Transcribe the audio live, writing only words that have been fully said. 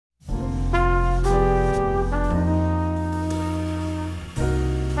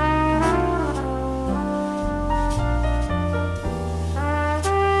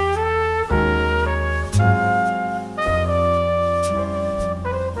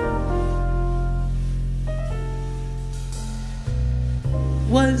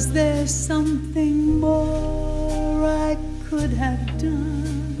Was there something more I could have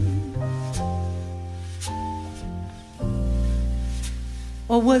done?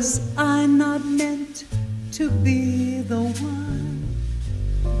 Or was I not meant to be the one?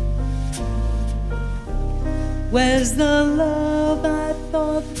 Where's the love I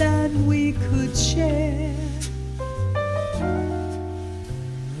thought that we could share?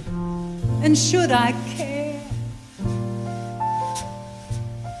 And should I care?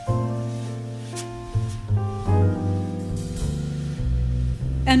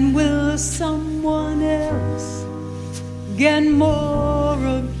 And will someone else get more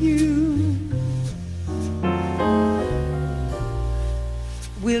of you?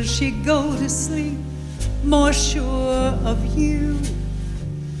 Will she go to sleep more sure of you?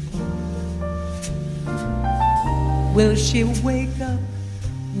 Will she wake up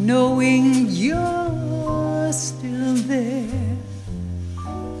knowing you're still there?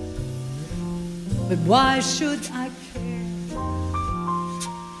 But why should I care?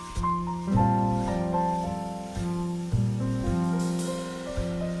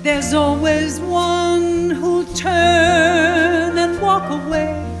 There's always one who'll turn and walk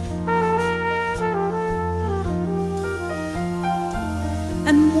away,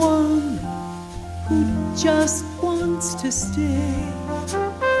 and one who just wants to stay.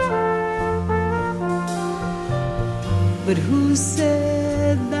 But who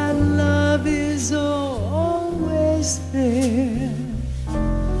said that love is always fair?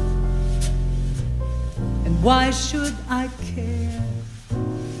 And why should I care?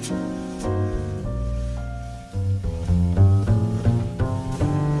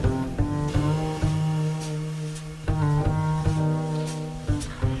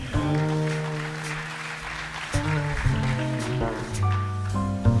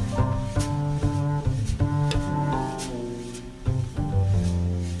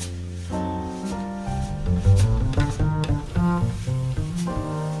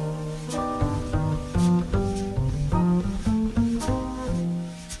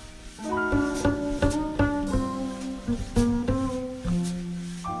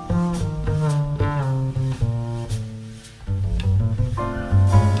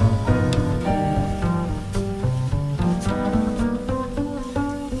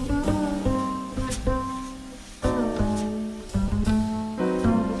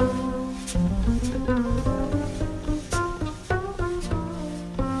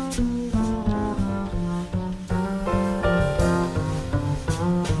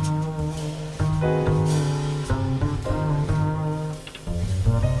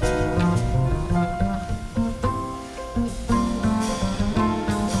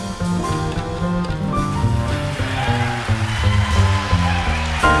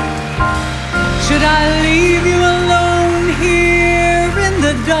 Should I leave you alone here in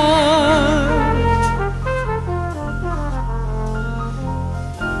the dark,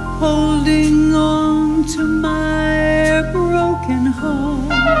 holding on to my broken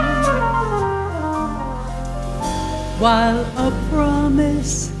heart, while a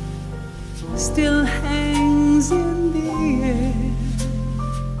promise still hangs in the air?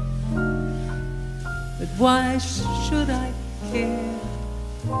 But why should I care?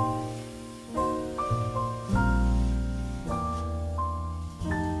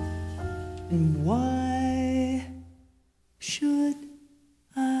 And why should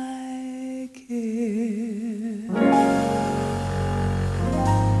I care?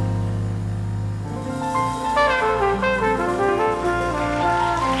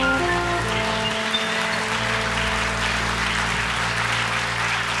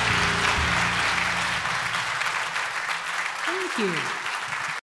 Thank you.